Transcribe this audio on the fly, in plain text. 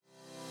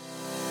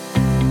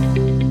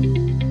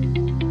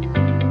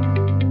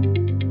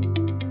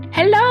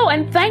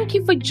Thank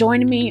you for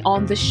joining me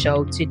on the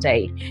show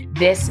today.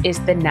 This is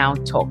the Now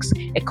Talks,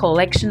 a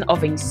collection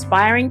of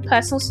inspiring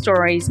personal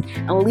stories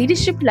and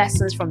leadership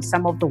lessons from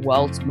some of the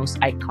world's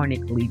most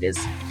iconic leaders.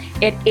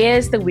 It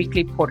is the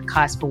weekly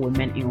podcast for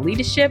women in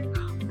leadership,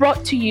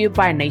 brought to you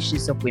by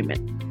Nations of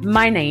Women.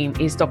 My name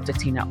is Dr.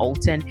 Tina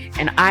Alton,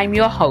 and I'm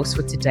your host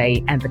for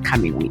today and the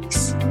coming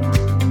weeks.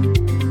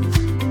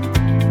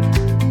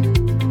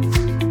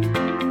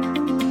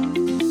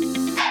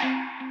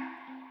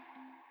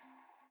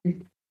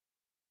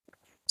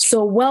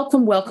 So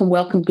welcome.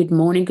 Good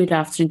morning, good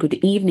afternoon, good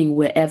evening,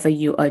 wherever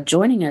you are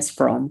joining us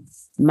from.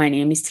 My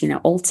name is Tina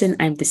Alton.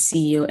 I'm the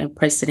CEO and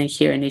president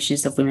here at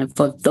Nations of Women.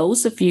 For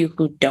those of you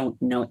who don't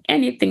know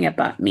anything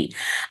about me,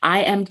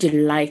 I am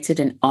delighted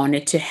and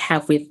honored to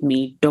have with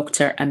me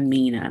Dr.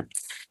 Ameenah,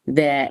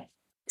 the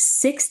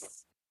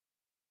sixth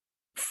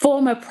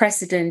former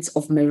president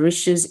of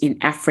Mauritius in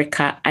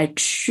Africa, a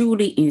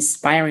truly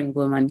inspiring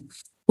woman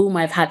whom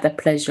I've had the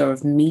pleasure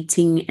of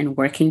meeting and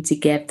working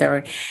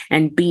together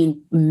and being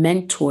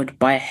mentored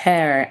by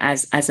her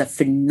as a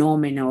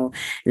phenomenal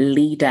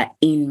leader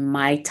in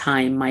my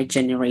time, my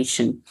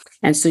generation.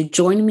 And so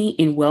join me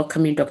in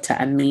welcoming Dr.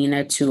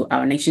 Ameenah to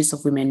our Nations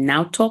of Women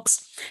Now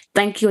Talks.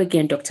 Thank you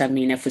again, Dr.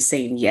 Ameenah, for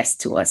saying yes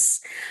to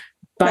us.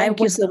 Thank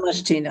you so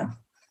much, Tina.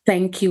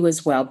 Thank you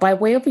as well. By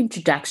way of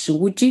introduction,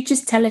 would you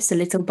just tell us a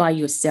little about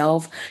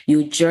yourself,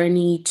 your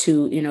journey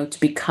to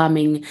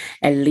becoming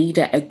a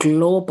leader, a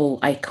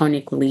global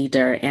iconic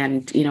leader,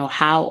 and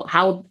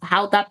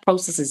how that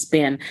process has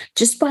been,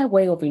 just by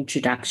way of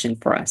introduction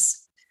for us?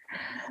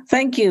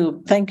 Thank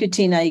you,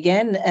 Tina,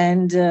 again.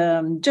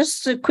 And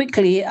just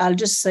quickly, I'll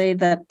just say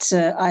that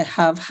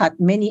I've had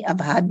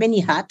many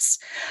hats.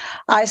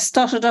 I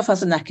started off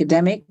as an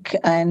academic,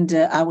 and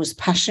I was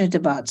passionate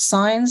about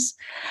science,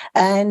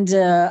 and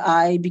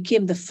I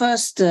became the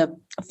first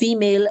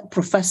female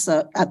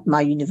professor at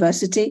my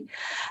university,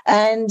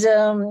 and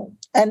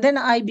then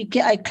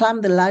I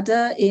climbed the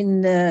ladder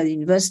in the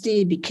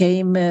university,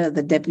 became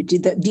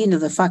the dean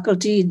of the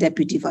faculty,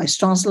 deputy vice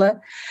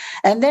chancellor,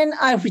 and then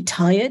I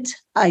retired.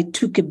 I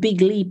took a big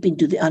leap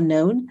into the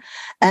unknown,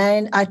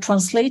 and I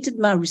translated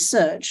my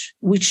research,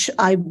 which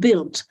I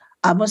built,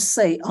 I must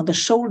say, on the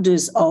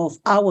shoulders of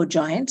our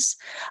giants,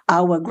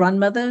 our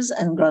grandmothers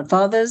and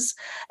grandfathers,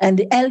 and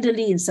the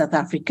elderly in South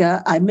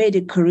Africa. I made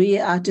a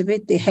career out of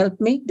it. They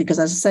helped me because,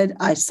 as I said,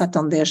 I sat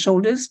on their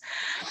shoulders.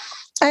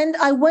 And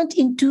I went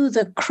into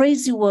the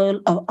crazy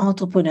world of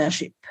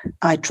entrepreneurship.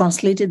 I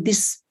translated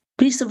this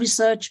piece of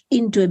research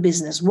into a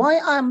business. Why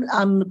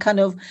I'm kind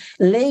of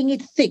laying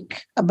it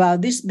thick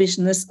about this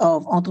business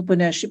of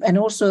entrepreneurship and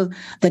also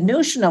the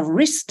notion of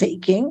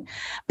risk-taking,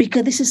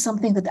 because this is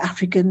something that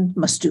African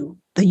must do.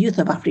 The youth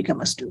of Africa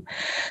must do.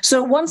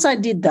 So once I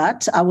did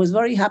that, I was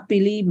very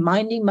happily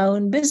minding my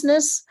own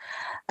business.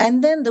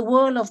 And then the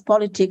world of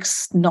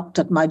politics knocked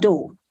at my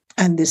door.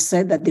 And they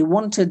said that they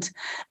wanted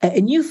a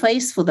new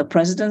face for the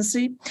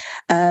presidency.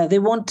 They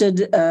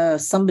wanted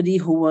somebody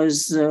who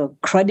was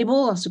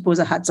credible. I suppose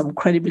I had some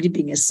credibility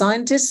being a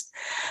scientist.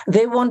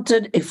 They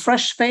wanted a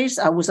fresh face.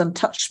 I was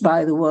untouched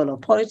by the world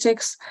of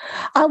politics.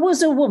 I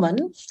was a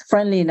woman,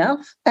 friendly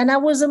enough, and I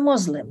was a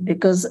Muslim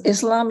because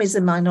Islam is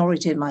a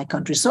minority in my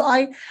country. So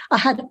I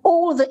had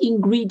all the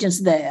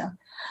ingredients there.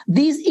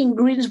 These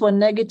ingredients were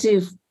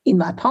negative in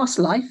my past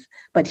life,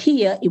 but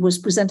here it was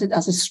presented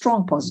as a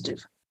strong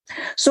positive.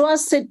 So I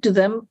said to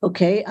them,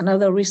 okay,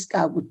 another risk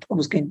I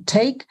was going to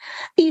take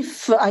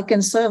if I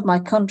can serve my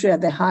country at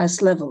the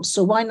highest level.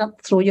 So why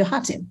not throw your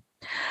hat in?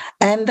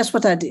 And that's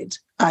what I did.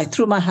 I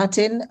threw my hat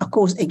in, of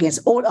course, against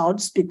all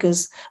odds,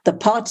 because the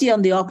party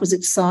on the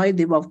opposite side,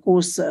 they were, of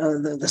course,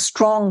 the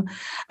strong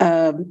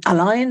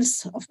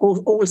alliance, of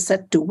course, all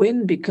set to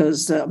win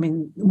because,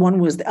 one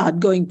was the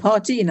outgoing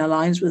party in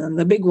alliance with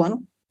another big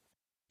one.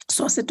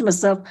 So I said to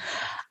myself,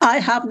 I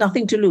have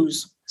nothing to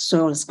lose.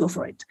 So let's go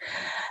for it.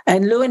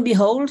 And lo and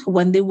behold,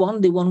 when they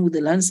won with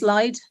a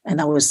landslide.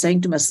 And I was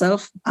saying to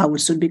myself, I will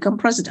soon become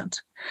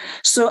president.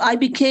 So I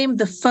became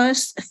the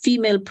first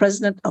female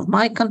president of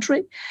my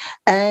country.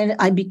 And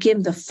I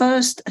became the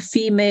first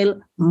female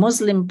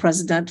Muslim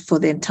president for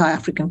the entire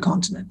African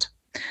continent.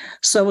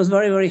 So I was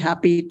very, very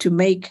happy to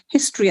make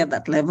history at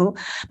that level.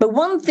 But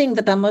one thing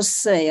that I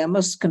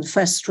must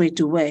confess straight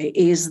away,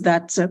 is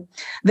that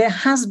there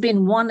has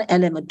been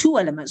two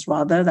elements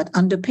that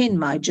underpin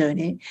my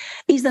journey,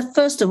 is that,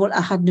 first of all,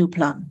 I had no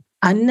plan.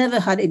 I never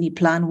had any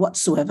plan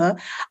whatsoever.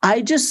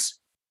 I just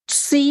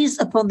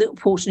seized upon the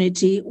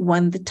opportunity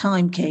when the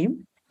time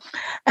came.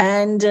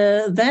 And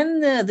then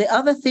the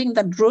other thing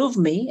that drove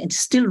me, and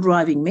still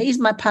driving me, is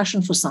my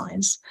passion for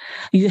science.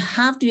 You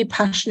have to be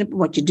passionate about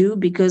what you do,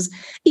 because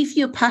if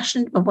you're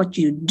passionate about what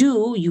you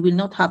do, you will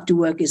not have to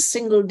work a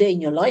single day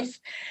in your life,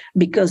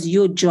 because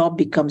your job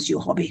becomes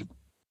your hobby.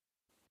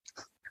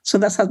 So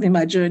that's has been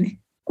my journey.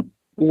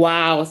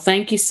 Wow,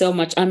 thank you so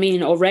much. I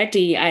mean,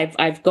 already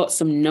I've got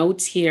some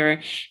notes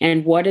here,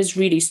 and what has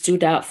really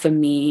stood out for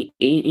me,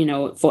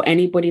 for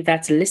anybody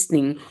that's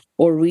listening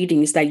or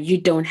reading, is that you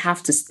don't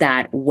have to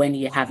start when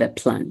you have a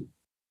plan.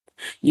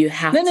 You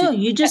have No, to.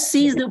 you just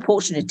seize the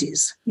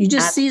opportunities. You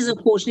just seize the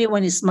opportunity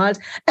when it smiles.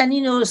 And,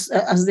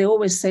 as they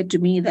always said to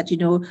me, that,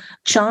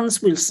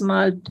 chance will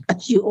smile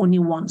at you only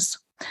once.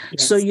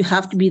 Yes. So you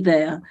have to be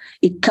there.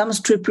 It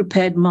comes to a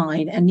prepared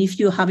mind. And if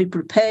you have a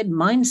prepared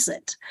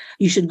mindset,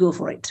 you should go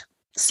for it.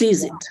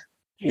 Seize it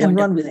and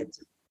run with it.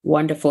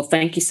 Wonderful.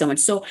 Thank you so much.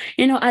 So,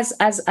 as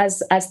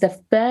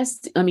the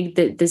first,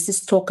 there's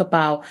this talk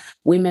about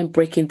women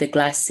breaking the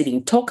glass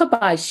ceiling, talk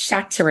about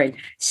shattering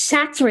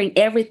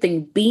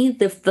everything, being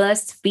the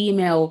first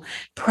female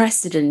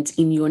president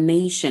in your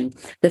nation,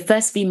 the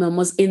first female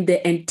was in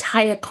the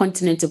entire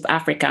continent of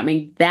Africa.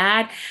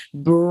 That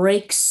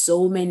breaks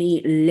so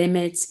many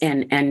limits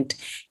and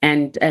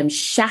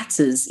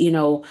shatters,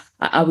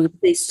 I would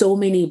say so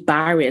many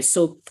barriers.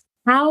 So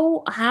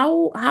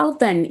how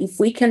then, if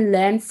we can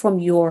learn from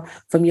your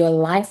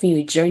life and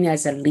your journey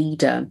as a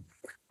leader,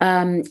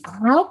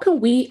 how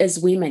can we as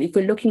women, if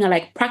we're looking at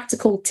like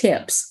practical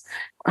tips,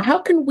 how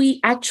can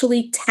we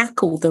actually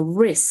tackle the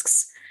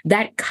risks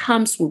that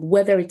comes with,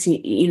 whether it's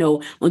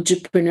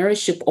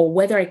entrepreneurship, or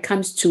whether it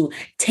comes to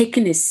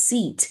taking a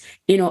seat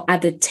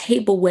at the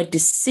table where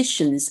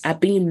decisions are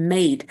being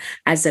made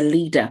as a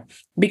leader?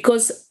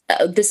 Because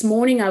this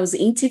morning I was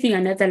interviewing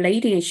another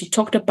lady, and she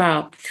talked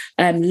about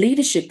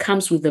leadership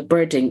comes with the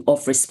burden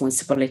of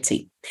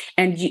responsibility,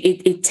 and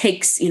it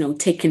takes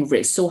taking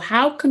risks. So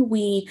how can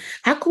we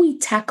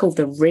tackle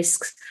the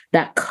risks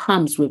that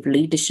comes with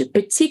leadership,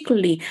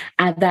 particularly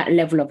at that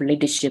level of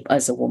leadership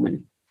as a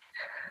woman?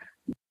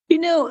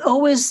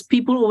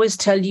 People always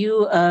tell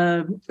you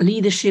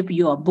leadership,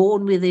 you are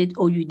born with it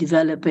or you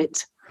develop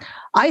it.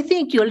 I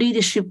think your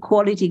leadership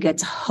quality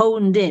gets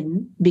honed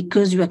in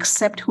because you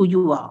accept who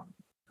you are.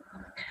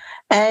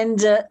 And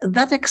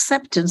that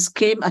acceptance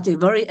came at a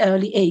very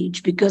early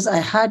age, because I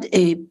had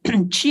a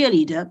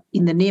cheerleader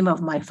in the name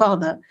of my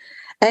father,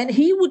 and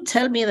he would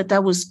tell me that I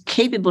was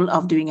capable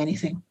of doing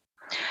anything.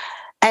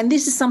 And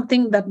this is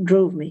something that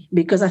drove me,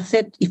 because I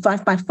said,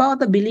 my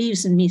father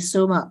believes in me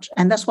so much,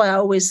 and that's why I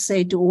always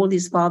say to all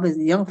these fathers,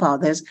 the young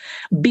fathers,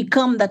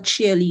 become that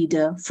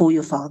cheerleader for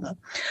your father.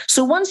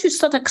 So once you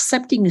start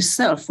accepting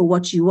yourself for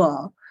what you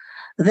are,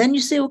 then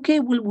you say, okay,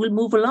 we'll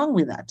move along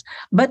with that.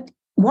 But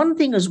one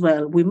thing as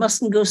well, we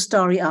mustn't go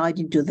starry-eyed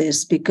into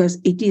this, because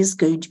it is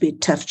going to be a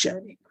tough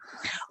journey.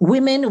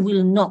 Women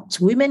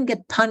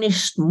get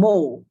punished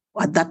more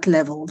at that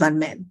level than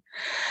men.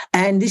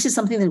 And this is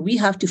something that we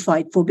have to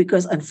fight for,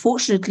 because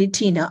unfortunately,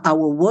 Tina,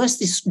 our worst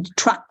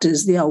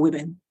detractors, they are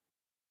women.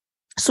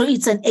 So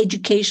it's an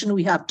education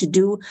we have to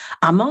do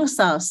amongst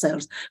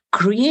ourselves,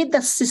 create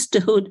that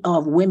sisterhood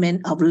of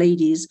women, of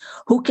ladies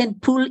who can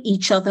pull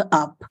each other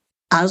up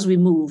as we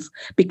move.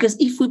 Because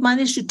if we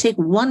manage to take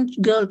one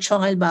girl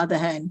child by the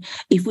hand,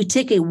 if we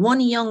take one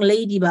young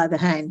lady by the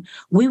hand,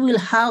 we will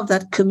have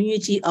that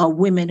community of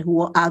women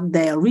who are out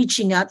there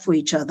reaching out for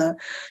each other,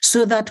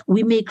 so that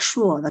we make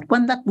sure that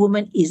when that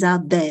woman is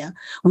out there,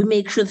 we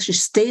make sure that she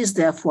stays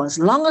there for as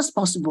long as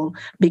possible,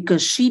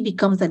 because she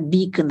becomes that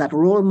beacon, that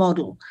role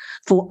model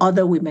for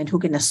other women who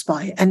can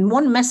aspire. And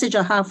one message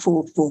I have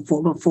for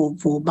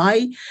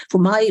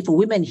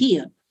women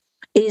here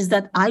is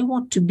that I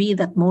want to be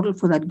that model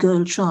for that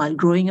girl child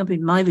growing up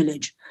in my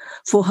village,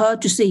 for her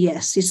to say,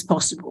 yes, it's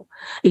possible.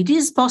 It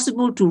is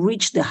possible to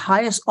reach the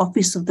highest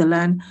office of the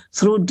land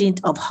through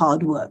dint of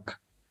hard work.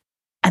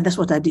 And that's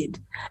what I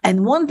did.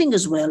 And one thing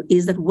as well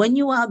is that when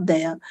you are out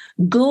there,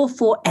 go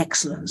for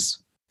excellence,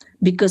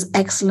 because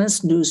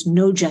excellence knows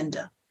no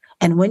gender.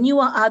 And when you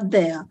are out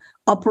there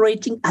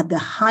operating at the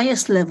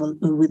highest level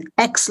with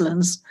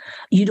excellence,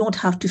 you don't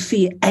have to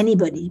fear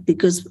anybody,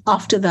 because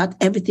after that,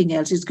 everything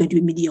else is going to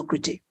be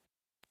mediocrity.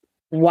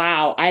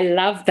 Wow, I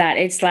love that.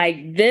 It's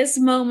like this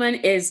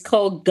moment is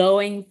called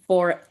going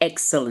for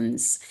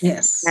excellence.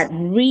 Yes. That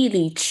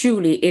really,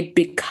 truly, it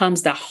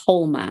becomes the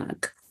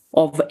hallmark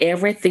of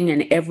everything,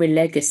 and every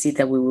legacy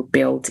that we will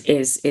build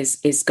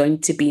is going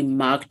to be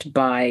marked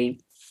by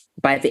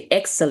the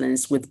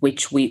excellence with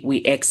which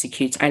we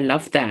execute. I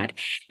love that.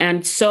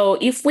 And so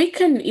if we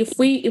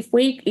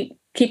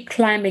keep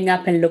climbing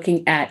up and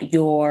looking at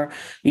your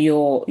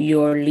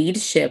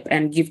leadership,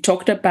 and you've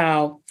talked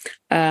about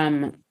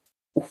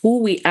who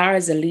we are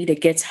as a leader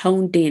gets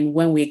honed in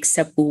when we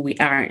accept who we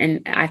are.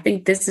 And I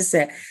think this is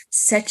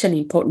such an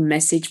important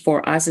message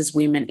for us as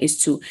women, is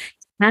to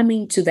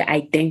coming to the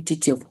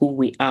identity of who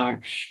we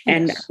are.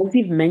 And Yes. as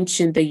you've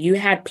mentioned that you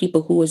had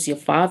people who was your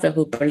father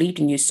who believed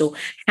in you. So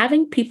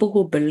having people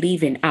who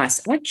believe in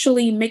us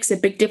actually makes a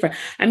big difference.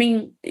 I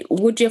mean,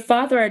 would your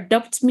father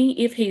adopt me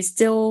if he's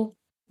still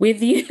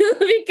with you?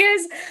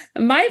 Because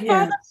my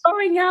father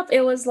growing up,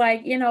 it was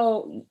like,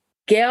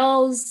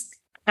 girls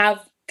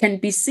can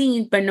be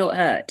seen but not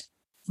heard.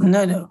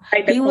 No.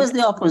 He was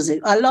the opposite.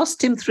 I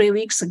lost him 3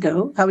 weeks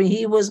ago. I mean,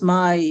 he was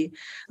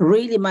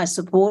really my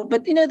support.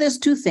 But, there's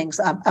two things.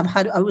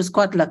 I was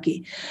quite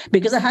lucky,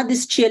 because I had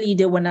this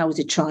cheerleader when I was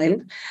a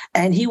child,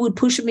 and he would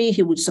push me.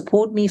 He would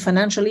support me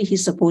financially. He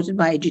supported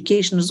my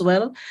education as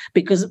well,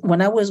 because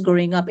when I was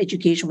growing up,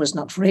 education was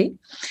not free.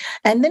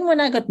 And then when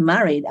I got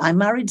married, I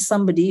married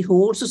somebody who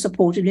also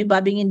supported me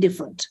by being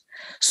indifferent.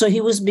 So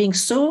he was being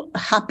so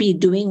happy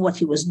doing what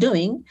he was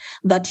doing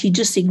that he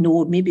just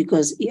ignored me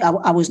because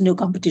I was no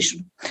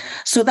competition.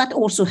 So that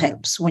also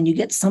helps when you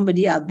get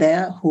somebody out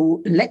there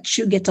who lets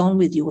you get on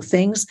with your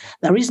things.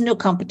 There is no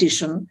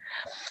competition.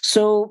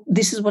 So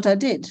this is what I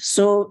did.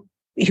 So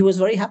he was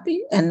very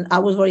happy and I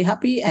was very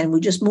happy, and we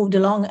just moved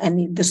along,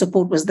 and the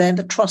support was there and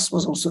the trust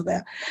was also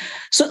there.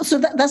 So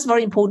that's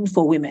very important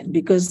for women,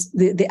 because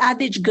the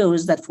adage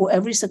goes that for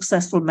every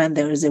successful man,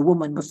 there is a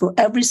woman, but for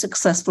every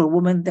successful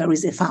woman, there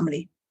is a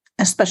family,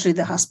 especially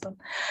the husband.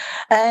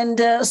 And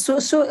so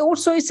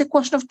also it's a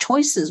question of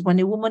choices when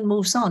a woman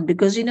moves on,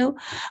 because,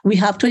 we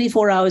have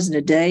 24 hours in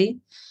a day.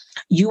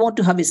 You want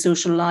to have a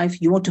social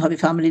life, you want to have a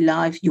family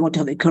life, you want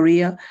to have a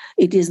career.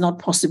 It is not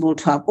possible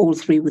to have all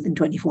three within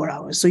 24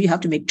 hours. So you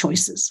have to make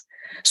choices.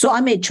 So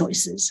I made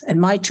choices,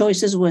 and my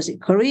choices was a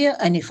career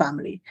and a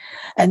family.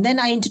 And then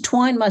I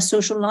intertwined my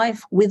social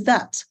life with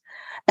that.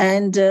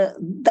 And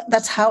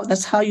that's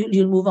how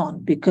you'll move on,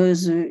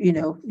 because,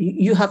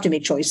 you have to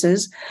make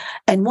choices.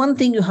 And one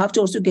thing you have to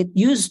also get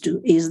used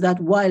to is that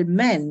while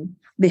men,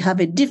 they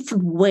have a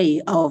different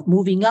way of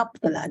moving up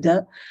the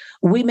ladder,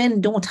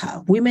 women don't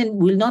have. Women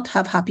will not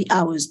have happy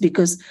hours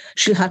because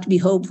she'll have to be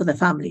home for the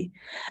family.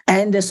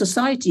 And the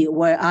society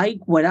where I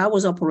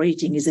was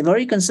operating is a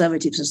very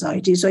conservative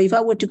society. So if I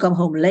were to come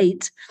home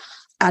late,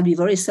 I'd be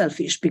very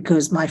selfish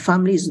because my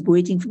family is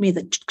waiting for me.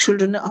 The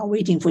children are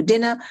waiting for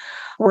dinner.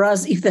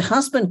 Whereas if the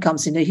husband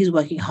comes in, he's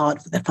working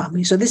hard for the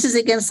family. So this is,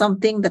 again,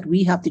 something that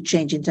we have to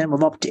change in terms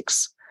of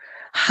optics,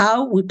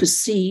 how we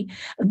perceive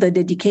the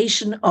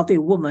dedication of a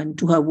woman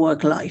to her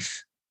work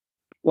life.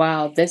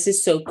 Wow, this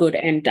is so good.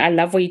 And I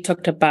love what you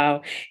talked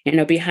about,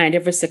 behind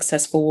every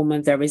successful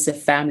woman, there is a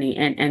family,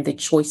 and the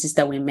choices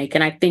that we make.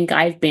 And I think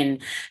I've been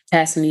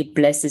personally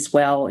blessed as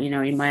well,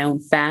 in my own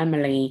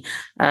family,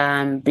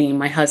 being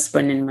my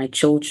husband and my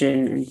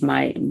children and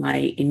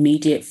my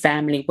immediate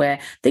family, where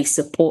they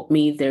support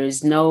me. There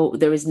is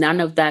none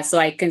of that. So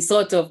I can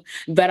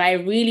but I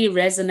really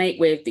resonate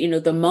with,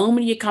 the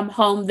moment you come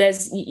home,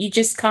 you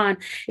just can't,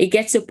 it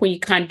gets to a point you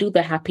can't do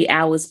the happy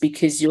hours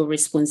because your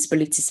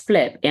responsibilities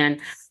flip. And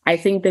I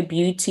think the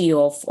beauty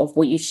of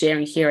what you're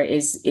sharing here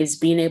is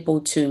being able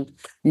to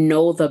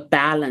know the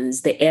balance,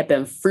 the ebb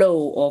and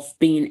flow of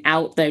being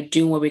out there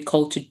doing what we're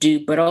called to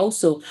do, but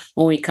also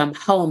when we come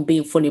home,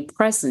 being fully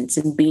present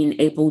and being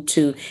able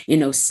to,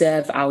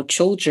 serve our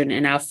children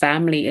and our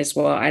family as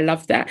well. I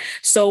love that.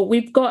 So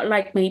we've got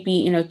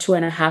maybe,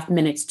 2.5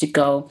 minutes to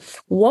go.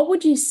 What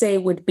would you say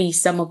would be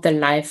some of the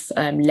life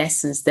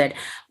lessons that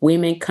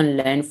women can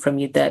learn from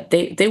you, that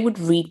they would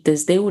read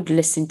this, they would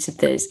listen to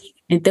this,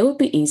 and they will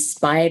be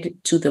inspired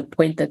to the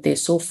point that they're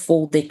so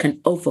full they can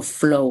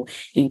overflow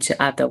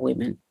into other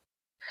women?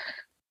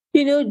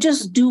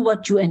 Just do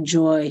what you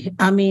enjoy.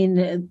 I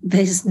mean,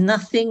 there's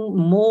nothing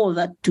more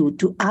that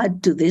to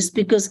add to this,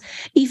 because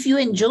if you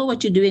enjoy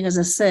what you're doing, as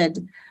I said,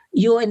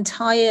 your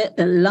entire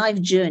life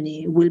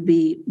journey will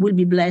be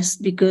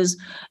blessed, because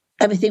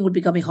everything will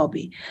become a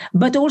hobby.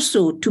 But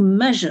also to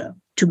measure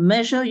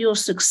your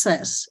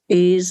success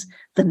is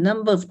the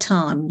number of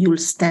times you'll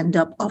stand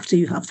up after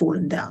you have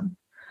fallen down.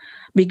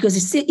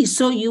 Because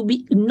so you'll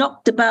be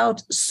knocked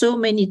about so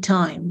many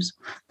times.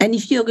 And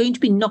if you're going to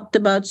be knocked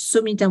about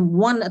so many times,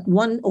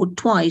 one or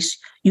twice,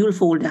 you'll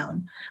fall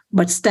down.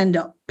 But stand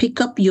up,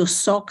 pick up your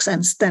socks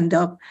and stand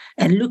up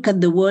and look at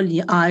the world in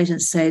your eyes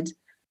and said,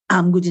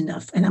 I'm good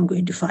enough and I'm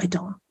going to fight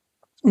on.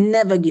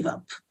 Never give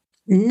up.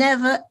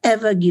 Never,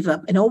 ever give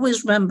up. And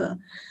always remember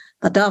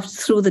that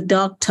through the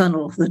dark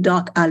tunnel, the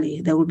dark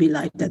alley, there will be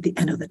light at the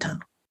end of the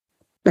tunnel.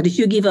 But if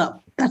you give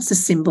up, that's a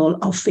symbol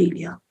of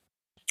failure.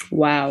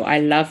 Wow, I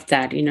love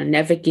that.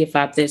 Never give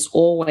up. There's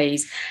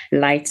always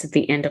light at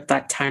the end of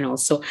that tunnel.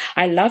 So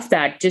I love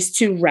that. Just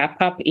to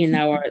wrap up in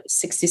our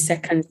 60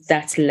 seconds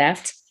that's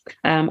left,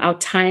 our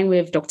time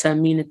with Dr.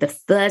 Ameenah, the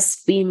first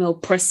female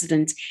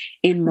president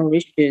in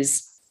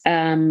Mauritius,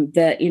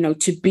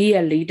 to be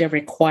a leader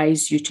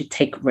requires you to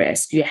take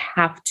risks. You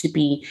have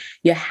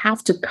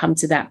to come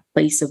to that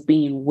place of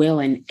being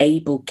willing,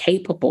 able,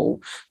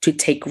 capable to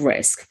take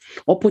risk.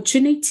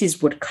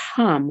 Opportunities would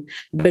come,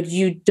 but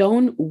you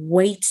don't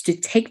wait to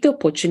take the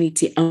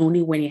opportunity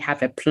only when you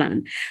have a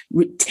plan.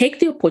 Take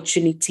the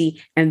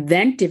opportunity and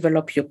then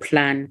develop your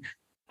plan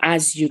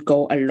as you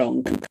go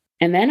along.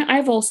 And then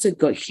I've also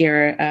got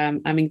here,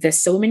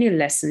 there's so many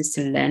lessons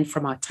to learn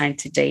from our time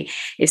today,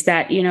 is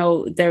that,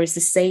 there is a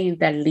saying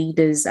that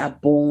leaders are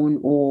born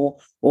or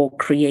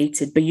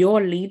created, but your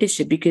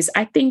leadership, because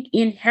I think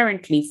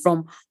inherently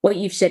from what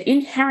you've said,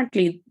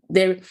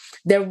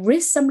 there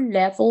is some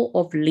level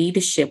of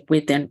leadership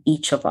within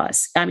each of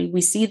us.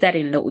 We see that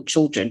in little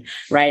children,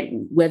 right?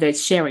 Whether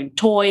it's sharing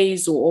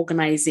toys or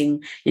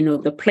organizing,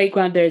 the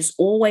playground, there's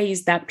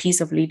always that piece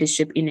of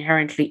leadership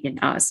inherently in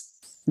us.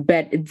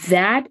 But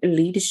that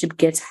leadership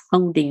gets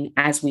honed in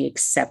as we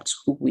accept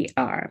who we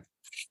are.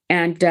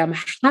 And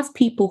have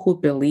people who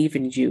believe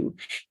in you,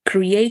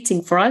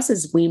 creating for us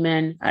as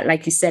women,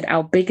 like you said,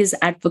 our biggest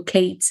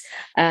advocates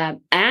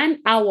and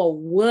our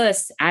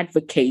worst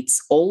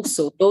advocates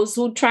also, those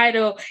who try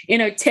to,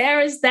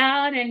 tear us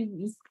down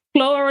and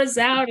claw us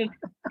out, it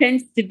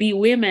tends to be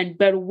women,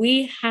 but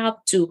we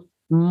have to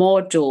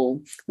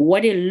model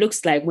what it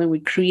looks like when we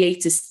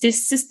create this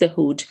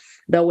sisterhood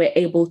that we're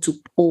able to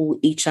pull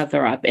each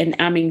other up. And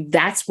I mean,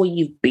 that's what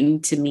you've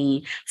been to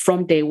me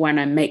from day one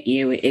I met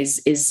you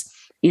is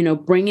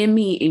bringing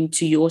me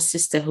into your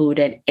sisterhood.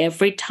 And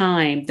every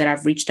time that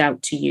I've reached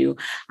out to you,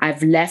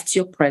 I've left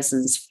your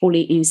presence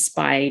fully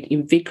inspired,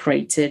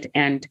 invigorated,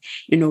 and,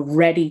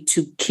 ready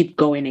to keep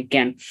going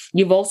again.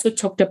 You've also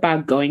talked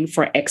about going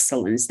for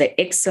excellence. The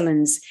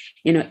excellence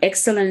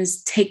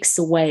takes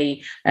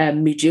away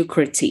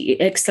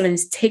mediocrity.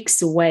 Excellence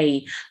takes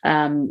away,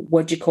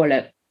 what do you call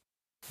it?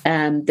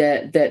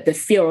 The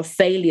fear of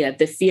failure,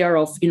 the fear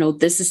of,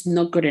 this is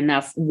not good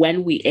enough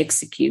when we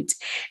execute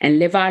and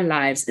live our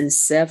lives and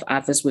serve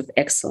others with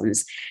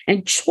excellence.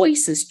 And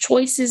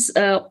choices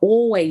are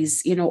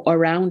always,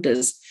 around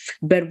us,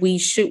 but we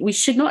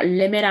should not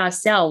limit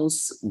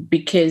ourselves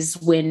because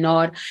we're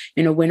not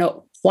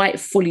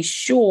quite fully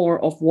sure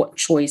of what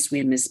choice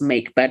we must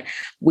make, but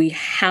we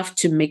have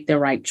to make the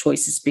right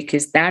choices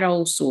because that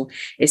also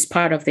is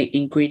part of the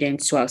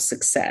ingredient to our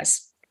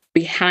success.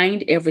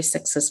 Behind every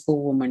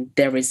successful woman,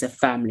 there is a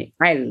family.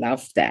 I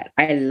love that.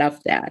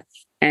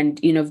 And,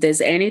 if there's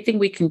anything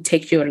we can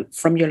take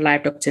from your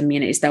life, Dr.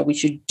 Ameenah, is that we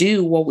should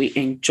do what we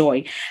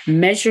enjoy,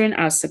 measuring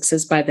our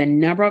success by the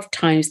number of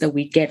times that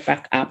we get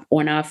back up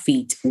on our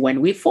feet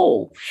when we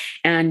fall.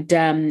 And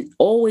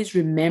always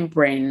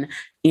remembering,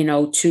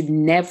 to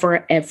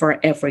never, ever,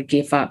 ever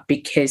give up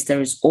because there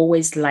is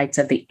always light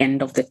at the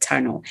end of the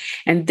tunnel.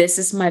 And this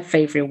is my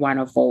favorite one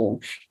of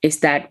all,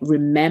 is that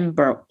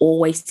remember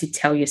always to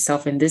tell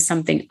yourself, and this is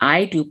something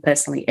I do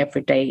personally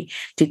every day,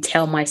 to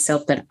tell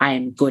myself that I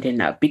am good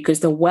enough,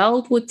 because the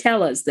world will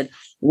tell us that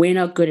we're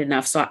not good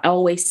enough. So I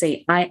always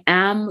say, I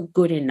am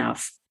good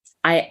enough.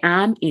 I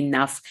am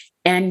enough.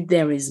 And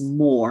there is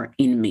more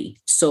in me.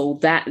 So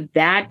that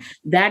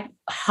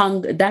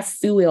hunger, that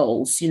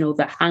fuels,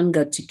 the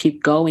hunger to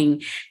keep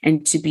going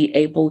and to be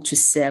able to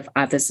serve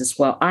others as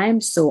well. I am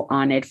so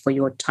honored for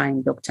your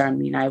time, Dr.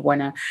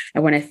 Ameenah. I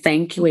wanna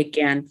thank you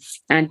again.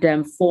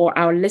 And for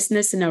our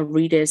listeners and our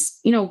readers,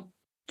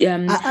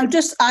 I'll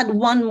just add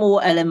one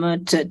more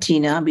element,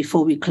 Tina,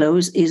 before we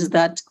close, is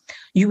that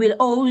you will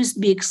always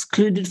be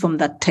excluded from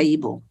that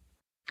table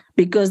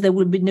because there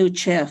will be no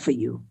chair for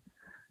you.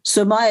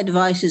 So my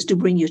advice is to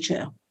bring your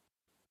chair.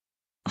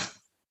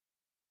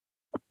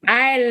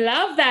 I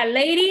love that,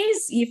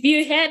 ladies. If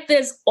you had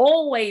this,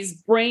 always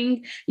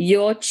bring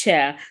your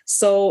chair.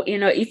 So,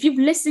 if you've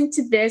listened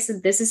to this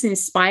and this has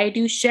inspired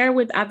you, share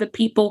with other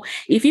people.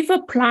 If you've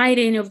applied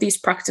any of these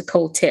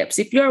practical tips,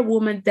 if you're a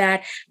woman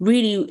that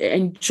really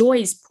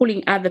enjoys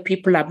pulling other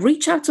people up,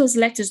 reach out to us,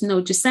 let us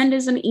know. Just send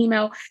us an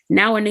email,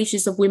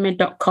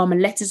 now@nationsofwomen.com,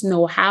 and let us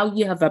know how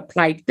you have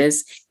applied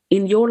this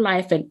in your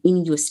life and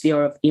in your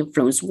sphere of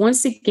influence.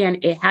 Once again,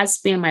 it has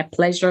been my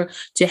pleasure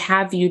to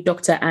have you,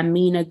 Dr.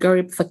 Ameenah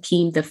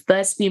Gurib-Fakim, the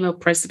first female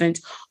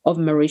president of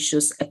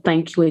Mauritius.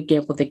 Thank you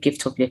again for the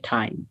gift of your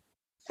time.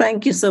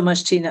 Thank you so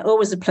much, Tina.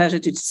 Always a pleasure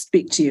to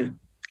speak to you.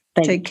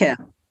 Take care.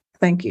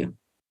 Thank you.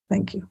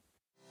 Thank you.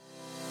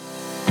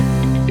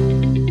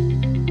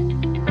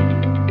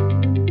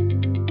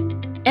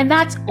 And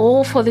that's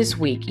all for this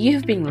week.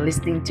 You've been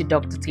listening to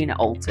Dr. Tina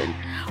Alton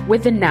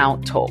with the Now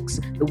Talks,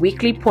 the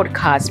weekly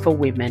podcast for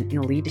women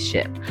in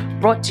leadership,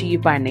 brought to you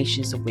by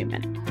Nations of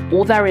Women.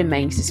 All that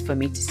remains is for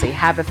me to say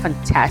have a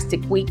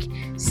fantastic week,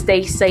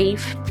 stay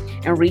safe,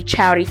 and reach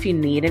out if you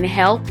need any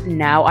help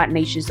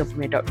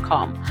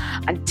now@nationsofwomen.com.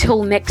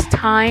 Until next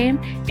time,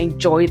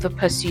 enjoy the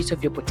pursuit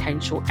of your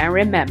potential, and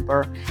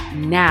remember,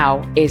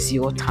 now is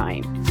your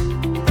time.